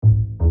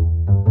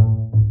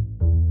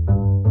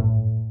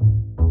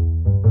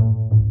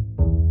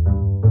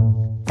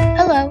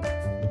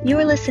You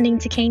are listening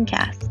to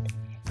CaneCast,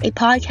 a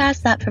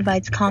podcast that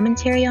provides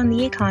commentary on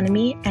the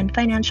economy and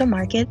financial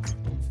markets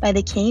by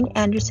the Kayne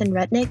Anderson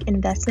Rudnick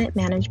Investment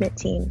Management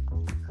Team.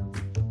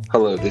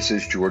 Hello, this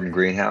is Jordan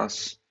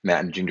Greenhouse,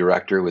 Managing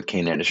Director with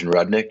Kayne Anderson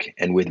Rudnick,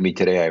 and with me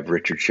today I have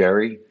Richard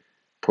Sherry,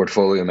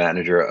 Portfolio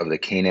Manager of the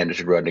Kayne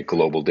Anderson Rudnick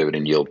Global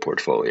Dividend Yield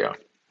Portfolio.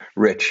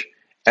 Rich,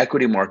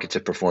 equity markets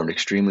have performed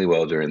extremely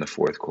well during the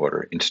fourth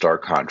quarter, in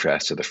stark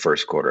contrast to the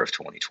first quarter of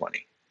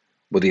 2020.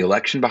 With the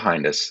election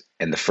behind us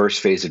and the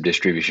first phase of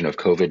distribution of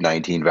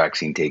COVID-19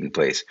 vaccine taking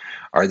place,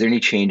 are there any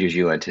changes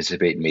you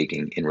anticipate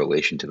making in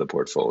relation to the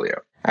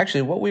portfolio?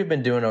 Actually, what we've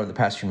been doing over the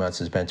past few months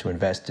has been to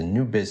invest in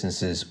new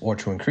businesses or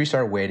to increase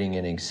our weighting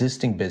in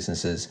existing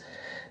businesses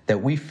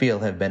that we feel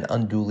have been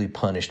unduly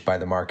punished by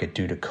the market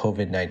due to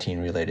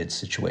COVID-19 related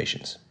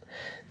situations.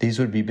 These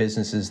would be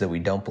businesses that we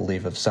don't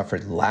believe have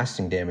suffered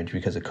lasting damage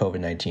because of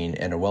COVID-19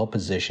 and are well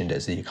positioned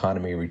as the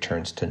economy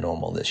returns to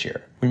normal this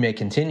year. We may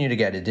continue to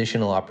get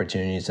additional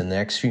opportunities in the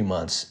next few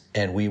months,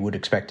 and we would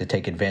expect to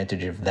take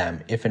advantage of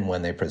them if and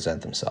when they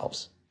present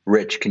themselves.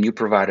 Rich, can you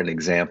provide an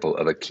example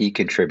of a key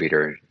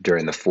contributor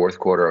during the fourth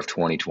quarter of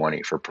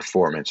 2020 for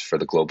performance for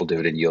the Global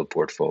Dividend Yield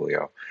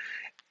portfolio?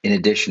 In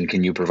addition,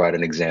 can you provide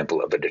an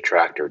example of a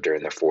detractor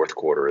during the fourth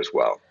quarter as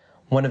well?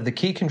 One of the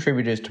key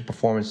contributors to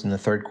performance in the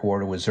third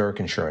quarter was Zurich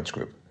Insurance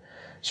Group.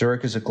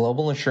 Zurich is a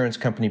global insurance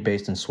company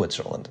based in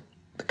Switzerland.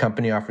 The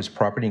company offers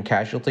property and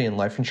casualty and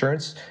life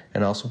insurance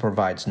and also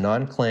provides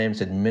non-claims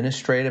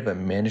administrative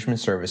and management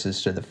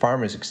services to the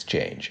Farmers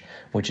Exchange,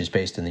 which is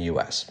based in the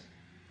U.S.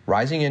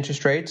 Rising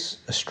interest rates,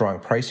 a strong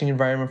pricing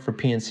environment for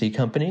P&C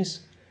companies,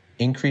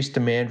 increased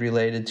demand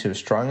related to a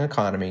strong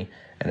economy,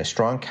 and a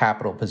strong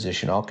capital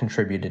position all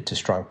contributed to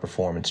strong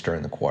performance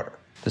during the quarter.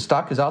 The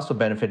stock has also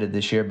benefited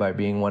this year by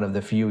being one of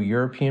the few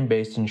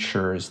European-based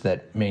insurers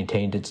that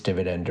maintained its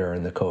dividend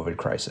during the COVID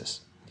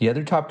crisis. The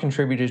other top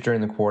contributors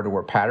during the quarter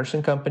were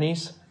Patterson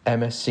Companies,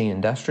 MSC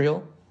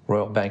Industrial,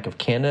 Royal Bank of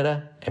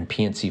Canada, and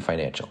PNC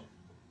Financial.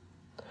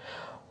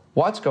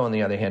 Watsco, on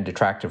the other hand,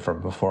 detracted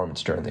from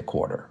performance during the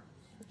quarter.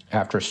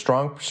 After a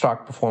strong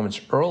stock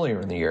performance earlier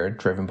in the year,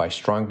 driven by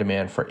strong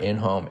demand for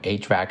in-home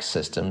HVAC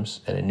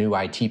systems and a new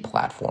IT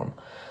platform,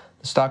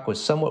 the stock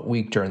was somewhat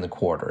weak during the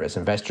quarter as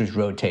investors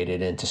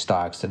rotated into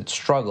stocks that had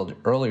struggled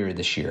earlier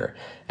this year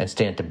and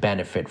stand to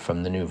benefit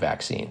from the new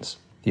vaccines.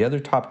 The other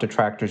top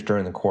detractors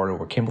during the quarter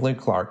were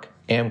Kimberly-Clark,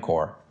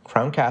 Amcor,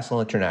 Crown Castle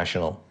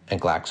International,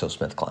 and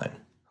GlaxoSmithKline.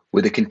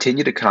 With a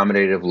continued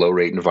accommodative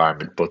low-rate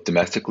environment, both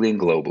domestically and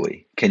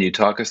globally, can you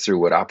talk us through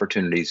what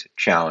opportunities,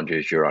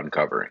 challenges you're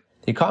uncovering?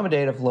 The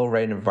accommodative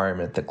low-rate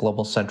environment that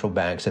global central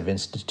banks have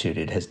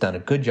instituted has done a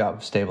good job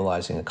of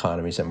stabilizing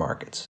economies and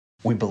markets.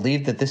 We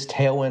believe that this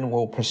tailwind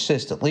will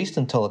persist at least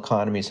until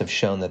economies have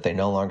shown that they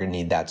no longer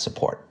need that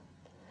support.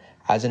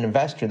 As an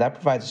investor, that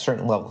provides a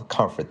certain level of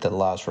comfort that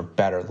allows for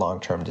better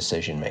long-term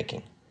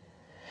decision-making.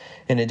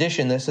 In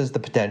addition, this has the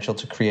potential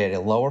to create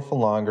a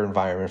lower-for-longer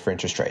environment for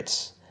interest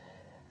rates,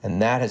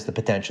 and that has the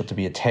potential to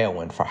be a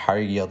tailwind for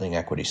higher-yielding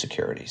equity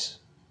securities.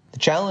 The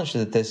challenge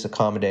that this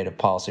accommodative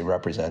policy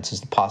represents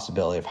is the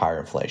possibility of higher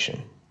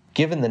inflation.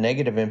 Given the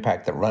negative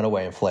impact that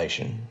runaway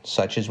inflation,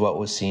 such as what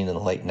was seen in the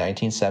late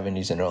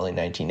 1970s and early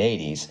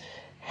 1980s,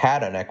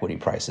 had on equity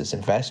prices,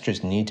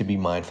 investors need to be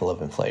mindful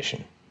of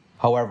inflation.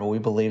 However, we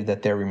believe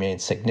that there remain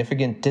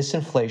significant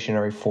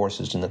disinflationary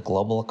forces in the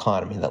global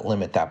economy that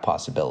limit that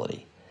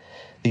possibility.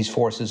 These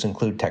forces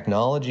include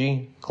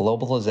technology,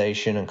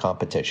 globalization, and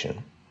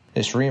competition.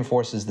 This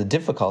reinforces the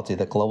difficulty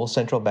that global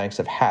central banks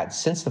have had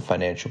since the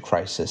financial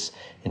crisis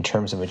in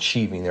terms of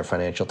achieving their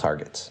financial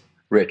targets.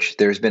 Rich,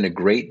 there's been a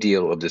great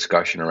deal of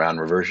discussion around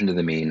reversion to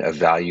the mean of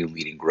value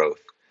leading growth.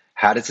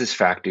 How does this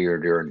factor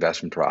into your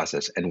investment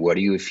process, and what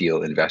do you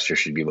feel investors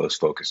should be most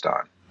focused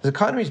on? As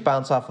economies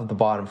bounce off of the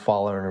bottom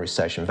following a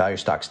recession, value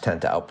stocks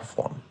tend to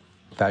outperform.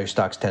 Value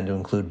stocks tend to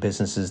include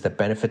businesses that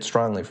benefit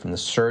strongly from the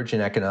surge in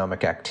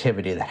economic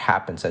activity that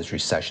happens as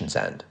recessions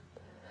end.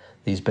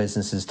 These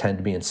businesses tend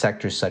to be in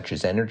sectors such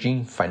as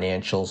energy,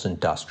 financials,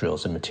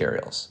 industrials, and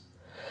materials.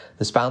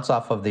 This bounce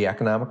off of the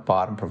economic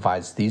bottom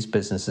provides these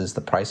businesses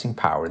the pricing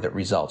power that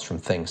results from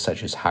things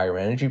such as higher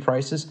energy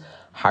prices,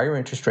 higher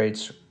interest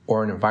rates,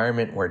 or an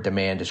environment where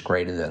demand is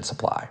greater than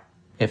supply.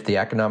 If the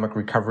economic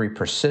recovery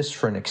persists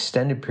for an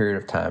extended period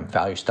of time,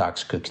 value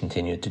stocks could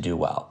continue to do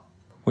well.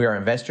 We are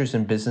investors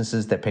in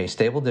businesses that pay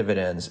stable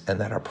dividends and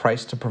that are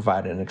priced to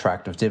provide an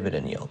attractive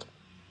dividend yield.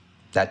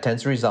 That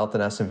tends to result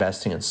in us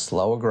investing in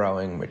slower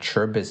growing,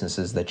 mature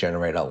businesses that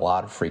generate a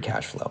lot of free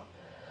cash flow.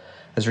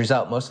 As a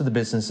result, most of the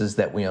businesses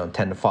that we own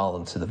tend to fall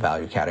into the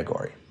value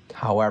category.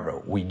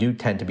 However, we do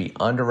tend to be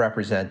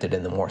underrepresented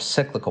in the more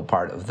cyclical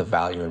part of the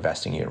value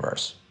investing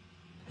universe.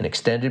 An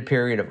extended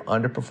period of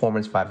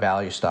underperformance by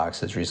value stocks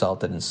has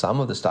resulted in some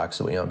of the stocks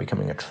that we own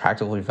becoming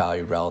attractively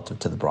valued relative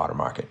to the broader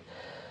market.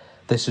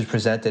 This has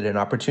presented an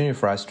opportunity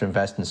for us to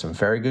invest in some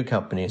very good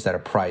companies that are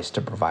priced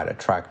to provide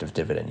attractive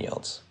dividend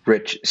yields.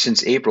 Rich,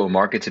 since April,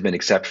 markets have been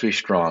exceptionally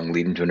strong,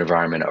 leading to an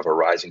environment of a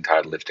rising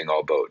tide lifting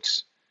all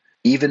boats.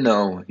 Even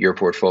though your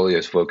portfolio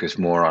is focused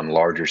more on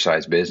larger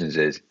size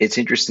businesses, it's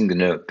interesting to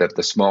note that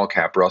the small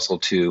cap Russell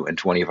 2 and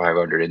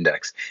 2500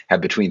 index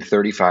have between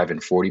 35 and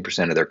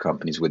 40% of their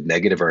companies with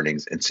negative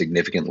earnings and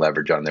significant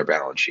leverage on their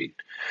balance sheet.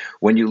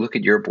 When you look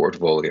at your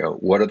portfolio,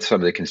 what are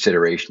some of the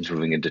considerations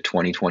moving into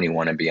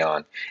 2021 and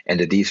beyond, and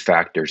do these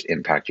factors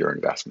impact your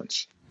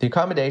investments? The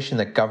accommodation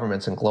that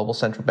governments and global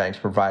central banks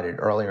provided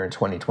earlier in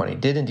 2020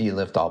 did indeed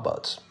lift all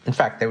boats. In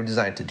fact, they were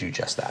designed to do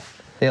just that.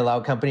 They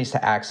allowed companies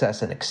to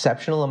access an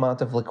exceptional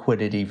amount of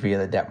liquidity via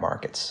the debt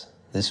markets.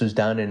 This was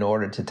done in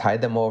order to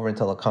tide them over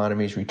until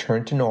economies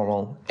returned to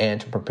normal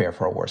and to prepare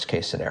for a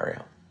worst-case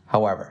scenario.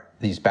 However,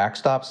 these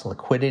backstops,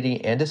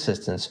 liquidity, and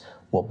assistance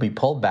will be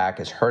pulled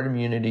back as herd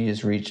immunity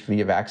is reached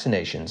via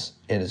vaccinations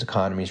and as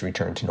economies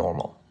return to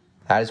normal.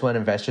 That is when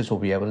investors will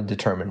be able to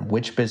determine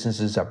which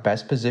businesses are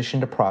best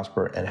positioned to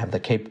prosper and have the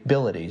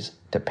capabilities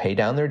to pay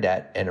down their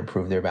debt and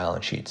improve their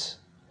balance sheets.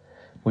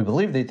 We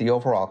believe that the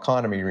overall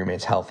economy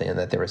remains healthy and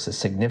that there is a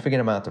significant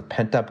amount of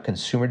pent-up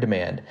consumer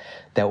demand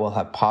that will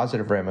have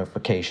positive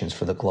ramifications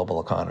for the global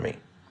economy.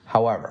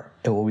 However,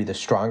 it will be the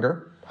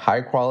stronger,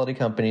 high-quality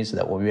companies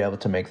that will be able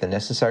to make the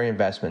necessary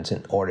investments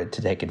in order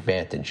to take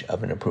advantage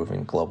of an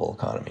improving global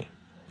economy.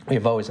 We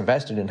have always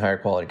invested in higher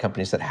quality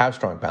companies that have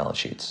strong balance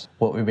sheets.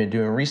 What we've been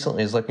doing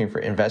recently is looking for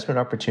investment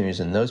opportunities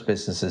in those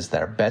businesses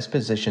that are best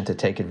positioned to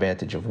take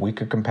advantage of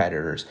weaker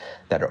competitors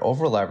that are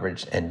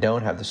over-leveraged and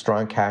don't have the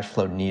strong cash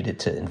flow needed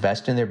to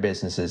invest in their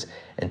businesses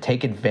and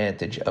take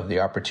advantage of the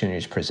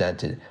opportunities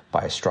presented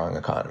by a strong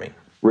economy.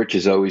 Rich,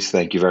 as always,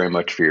 thank you very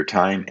much for your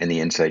time and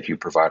the insight you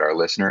provide our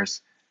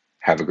listeners.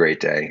 Have a great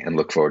day and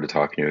look forward to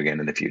talking to you again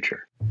in the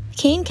future.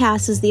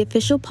 Canecast is the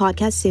official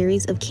podcast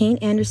series of Kayne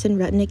Anderson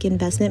Rudnick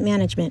Investment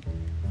Management,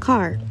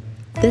 CAR.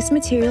 This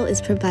material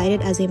is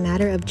provided as a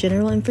matter of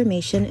general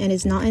information and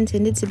is not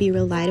intended to be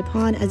relied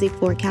upon as a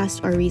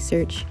forecast or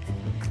research.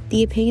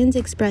 The opinions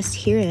expressed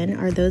herein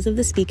are those of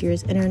the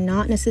speakers and are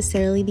not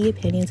necessarily the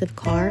opinions of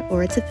CAR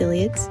or its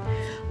affiliates,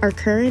 are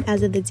current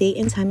as of the date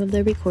and time of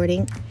the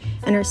recording,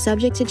 and are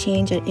subject to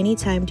change at any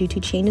time due to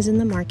changes in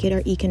the market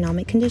or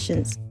economic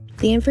conditions.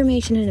 The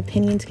information and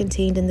opinions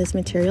contained in this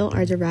material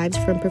are derived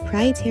from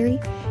proprietary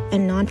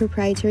and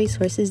non-proprietary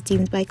sources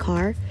deemed by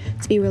CAR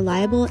to be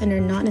reliable and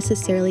are not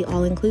necessarily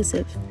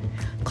all-inclusive.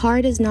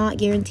 CAR does not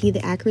guarantee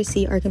the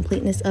accuracy or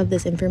completeness of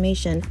this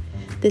information.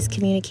 This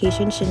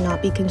communication should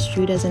not be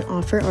construed as an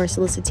offer or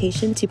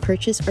solicitation to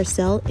purchase or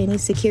sell any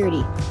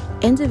security.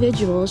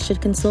 Individuals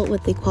should consult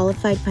with a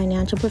qualified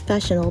financial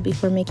professional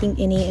before making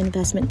any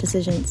investment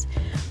decisions.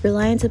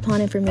 Reliance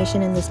upon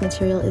information in this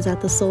material is at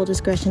the sole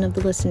discretion of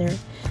the listener.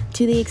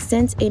 To the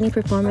extent any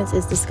performance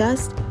is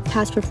discussed,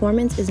 past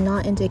performance is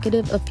not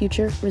indicative of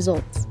future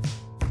results.